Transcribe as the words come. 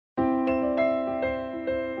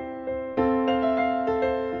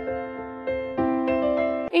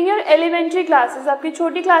In your elementary classes, आपकी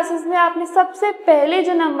छोटी classes में आपने सबसे पहले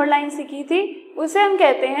जो नंबर लाइन सीखी थी उसे हम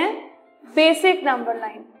कहते हैं बेसिक नंबर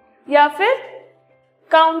लाइन या फिर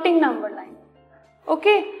काउंटिंग नंबर लाइन।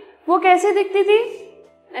 ओके, वो कैसे दिखती थी?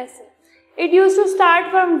 ऐसे। It use to start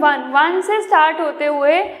from 1 से स्टार्ट होते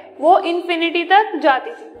हुए वो इन्फिनिटी तक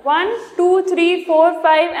जाती थी, 1 2 3 4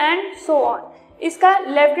 5 एंड सो ऑन। इसका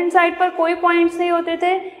लेफ्ट हैंड साइड पर कोई पॉइंट्स नहीं होते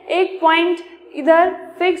थे, एक पॉइंट इधर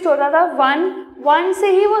फिक्स्ड होता था 1 से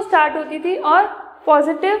ही वो स्टार्ट होती थी और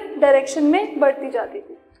पॉजिटिव डायरेक्शन में बढ़ती जाती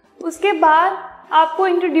थी। उसके बाद आपको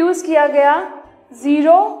इंट्रोड्यूस किया गया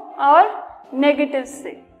जीरो और नेगेटिव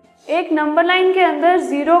से। एक नंबर लाइन के अंदर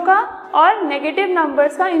जीरो का और नेगेटिव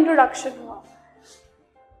नंबर्स का इंट्रोडक्शन हुआ।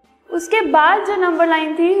 उसके बाद जो नंबर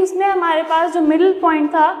लाइन थी उसमें हमारे पास जो मिडिल पॉइंट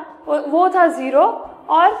था वो था जीरो,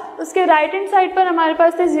 और उसके राइट हैंड साइड पर हमारे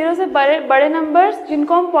पास थे जीरो से बड़े नंबर्स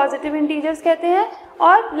जिनको हम पॉजिटिव इंटीजर्स कहते हैं,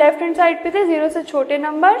 और लेफ्ट हैंड साइड पे थे जीरो से छोटे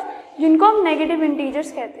नंबर्स जिनको हम नेगेटिव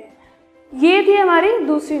इंटीजर्स कहते हैं। ये थी हमारी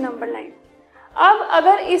दूसरी नंबर लाइन। अब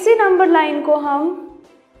अगर इसी नंबर लाइन को हम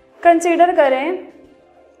कंसीडर करें,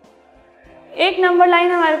 एक नंबर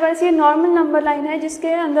लाइन हमारे पास ये नॉर्मल नंबर लाइन है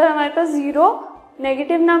जिसके अंदर हमारे पास जीरो,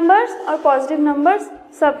 नेगेटिव नंबर्स और पॉजिटिव नंबर्स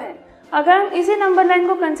सब हैं। अगर हम इसी नंबर लाइन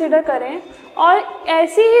को कंसीडर करें और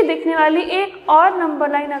ऐसी ही दिखने वाली एक और नंबर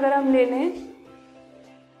लाइन अगर हम ले लें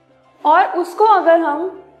और उसको अगर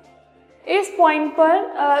हम इस पॉइंट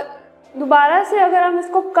पर दोबारा से अगर हम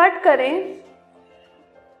इसको कट करें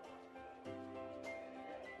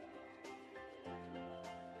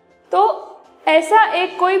तो ऐसा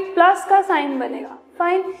एक कोई प्लस का साइन बनेगा।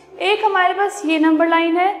 फाइन, एक हमारे पास ये नंबर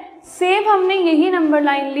लाइन है, सेम हमने यही नंबर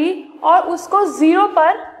लाइन ली और उसको जीरो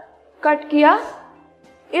पर कट किया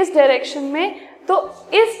इस डायरेक्शन में, तो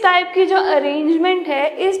इस टाइप की जो अरेंजमेंट है,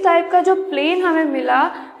 इस टाइप का जो प्लेन हमें मिला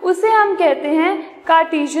उसे हम कहते हैं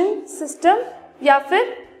कार्टेशियन सिस्टम या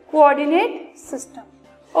फिर कोऑर्डिनेट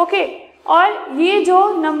सिस्टम। ओके, और ये जो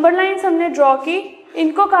नंबर लाइंस हमने ड्रॉ की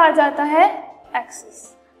इनको कहा जाता है एक्सिस।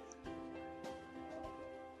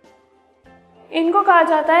 इनको कहा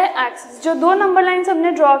जाता है एक्सिस। जो दो नंबर लाइंस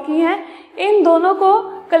हमने ड्रॉ की हैं इन दोनों को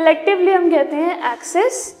कलेक्टिवली हम कहते हैं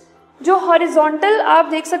एक्सिस। जो हॉरिजॉन्टल आप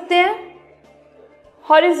देख सकते हैं,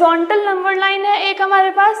 हॉरिजॉन्टल नंबर लाइन है एक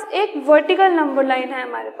हमारे पास, एक वर्टिकल नंबर लाइन है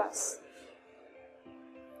हमारे पास।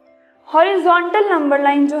 हॉरिजॉन्टल नंबर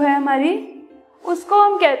लाइन जो है हमारी उसको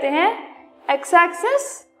हम कहते हैं एक्स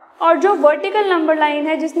एक्सिस, और जो वर्टिकल नंबर लाइन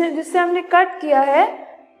है जिससे हमने कट किया है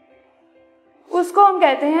उसको हम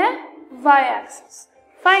कहते हैं वाई एक्सिस।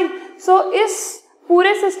 फाइन, सो इस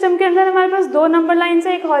पूरे सिस्टम के अंदर हमारे पास दो नंबर लाइन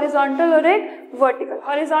है, एक हॉरिजॉन्टल और एक वर्टिकल।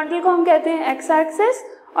 हॉरिजॉन्टल को हम कहते हैं एक्स एक्सिस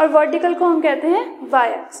और वर्टिकल को हम कहते हैं वाई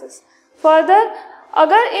एक्सिस। फर्दर,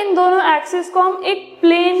 अगर इन दोनों एक्सिस को हम एक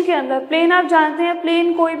प्लेन के अंदर, प्लेन आप जानते हैं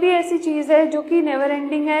प्लेन कोई भी ऐसी चीज़ है जो कि नेवर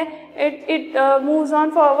एंडिंग है, it moves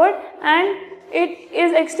on forward and it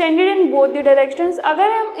is extended in both the directions.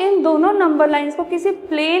 अगर हम इन दोनों नंबर लाइंस को किसी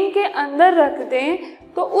प्लेन के अंदर रख दें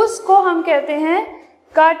तो उसको हम कहते हैं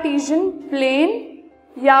कार्टेशियन प्लेन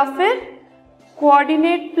या फिर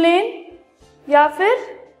कोऑर्डिनेट प्लेन या फिर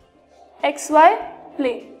एक्स वाई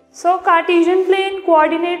प्लेन। सो Cartesian plane,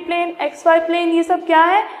 coordinate plane, x Y plane, ये सब क्या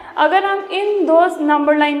है? अगर हम इन दो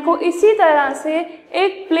नंबर लाइन को इसी तरह से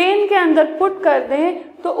एक प्लेन के अंदर पुट कर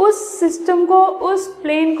दें तो उस सिस्टम को, उस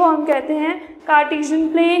प्लेन को हम कहते हैं कार्टेशियन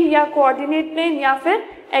प्लेन या कोऑर्डिनेट प्लेन या फिर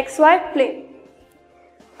एक्स वाई प्लेन।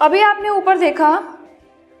 अभी आपने ऊपर देखा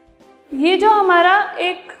ये जो हमारा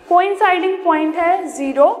एक कोइंसाइडिंग पॉइंट है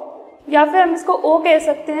जीरो, या फिर हम इसको ओ कह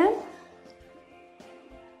सकते हैं,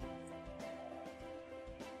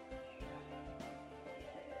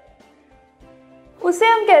 उसे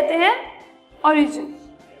हम कहते हैं ओरिजिन।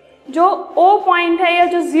 जो ओ पॉइंट है या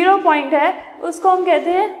जो जीरो पॉइंट है उसको हम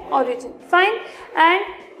कहते हैं ओरिजिन। फाइन,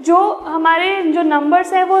 एंड जो हमारे जो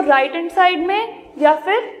नंबर्स हैं वो राइट हैंड साइड में या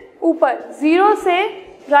फिर ऊपर, जीरो से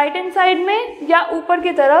राइट हैंड साइड में या ऊपर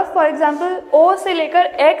की तरफ, फॉर एग्जांपल ओ से लेकर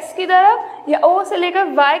एक्स की तरफ या ओ से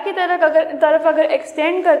लेकर वाई की तरफ अगर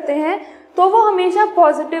एक्सटेंड करते हैं तो वो हमेशा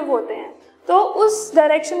पॉजिटिव होते हैं, तो उस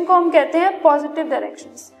डायरेक्शन को हम कहते हैं positive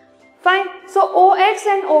directions. Fine, so O x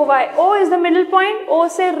and O Y, O is the middle point, ओ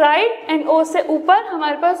से राइट एंड ओ से ऊपर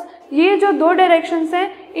हमारे पास ये जो दो डायरेक्शंस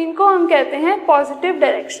हैं इनको हम कहते हैं पॉजिटिव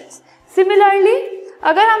डायरेक्शंस। सिमिलरली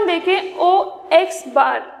अगर हम देखें ओ x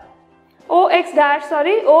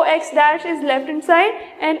dash is left hand side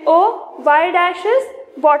and O Y dash is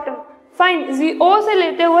bottom. Fine, ओ से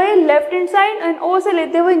लेते हुए लेफ्ट हैंड साइड एंड ओ से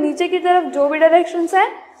लेते हुए नीचे की तरफ जो भी डायरेक्शंस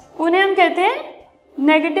हैं उन्हें हम कहते हैं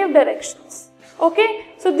negative directions. Okay,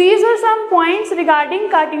 so these are some points regarding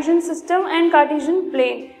Cartesian system and Cartesian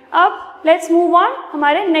plane. अब लेट्स मूव ऑन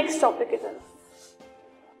हमारे नेक्स्ट टॉपिक की तरफ।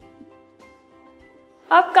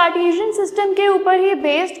 अब कार्टेशियन सिस्टम के ऊपर ही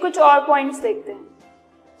बेस्ड कुछ और पॉइंट्स देखते हैं।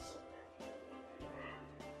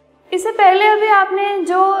 इससे पहले अभी आपने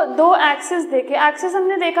जो दो एक्सिस देखे, एक्सिस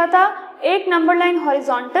हमने देखा था एक नंबर लाइन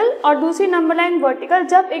हॉरिजॉन्टल और दूसरी नंबर लाइन वर्टिकल,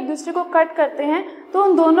 जब एक दूसरे को कट करते हैं तो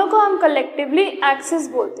उन दोनों को हम कलेक्टिवली एक्सिस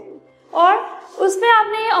बोलते हैं। और उसमें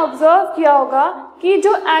आपने ये ऑब्जर्व किया होगा कि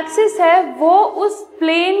जो एक्सिस है वो उस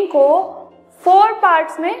प्लेन को 4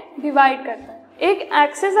 पार्ट्स में डिवाइड करता है। एक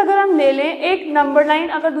एक्सिस अगर हम ले लें, एक नंबर लाइन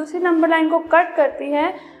अगर दूसरी नंबर लाइन को कट करती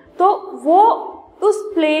है तो वो उस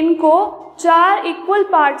प्लेन को 4 इक्वल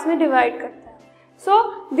पार्ट्स में डिवाइड करता है। So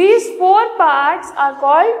these 4 parts are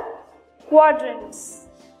called quadrants.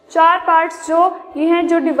 4 parts जो ये हैं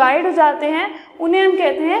जो डिवाइड हो जाते हैं उन्हें हम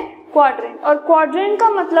कहते हैं क्वाड्रेंट। और क्वाड्रेंट का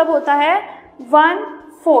मतलब होता है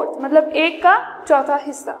 1/4, मतलब 1 का चौथा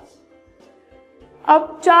हिस्सा।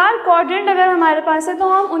 अब 4 क्वाड्रेंट अगर हमारे पास है तो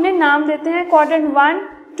हम उन्हें नाम देते हैं क्वाड्रेंट 1,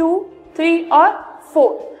 2, 3 और 4।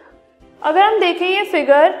 अगर हम देखें ये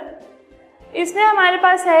फिगर, इसमें हमारे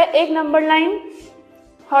पास है एक नंबर लाइन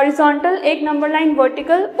हॉरिजॉन्टल, एक number line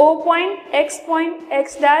vertical, O point, X point,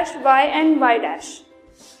 X dash, Y and Y dash.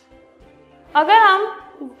 अगर हम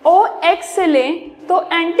OX से लें तो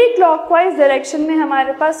एंटी क्लॉकवाइज डायरेक्शन में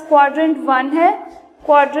हमारे पास क्वाड्रेंट 1 है,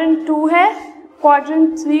 क्वाड्रेंट 2 है,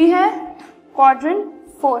 क्वाड्रेंट 3 है, क्वाड्रेंट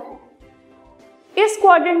 4 है। इस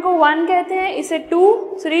क्वाड्रेंट को 1 कहते हैं, इसे 2,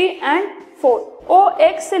 3 एंड 4।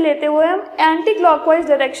 OX से लेते हुए हम एंटी क्लॉकवाइज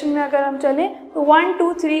डायरेक्शन में अगर हम चलें तो 1,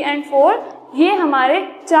 2, 3 एंड 4 ये हमारे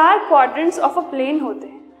 4 क्वाड्रेंट्स ऑफ अ प्लेन होते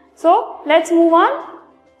हैं। So let's move on.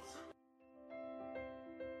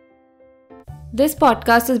 This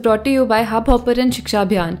podcast is brought to you by Hubhopper and Shiksha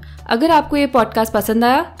Abhiyan. अगर आपको ये पॉडकास्ट पसंद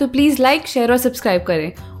आया तो प्लीज़ लाइक, शेयर और सब्सक्राइब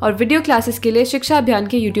करें और वीडियो क्लासेस के लिए शिक्षा अभियान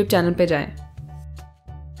के YouTube चैनल पर जाएं।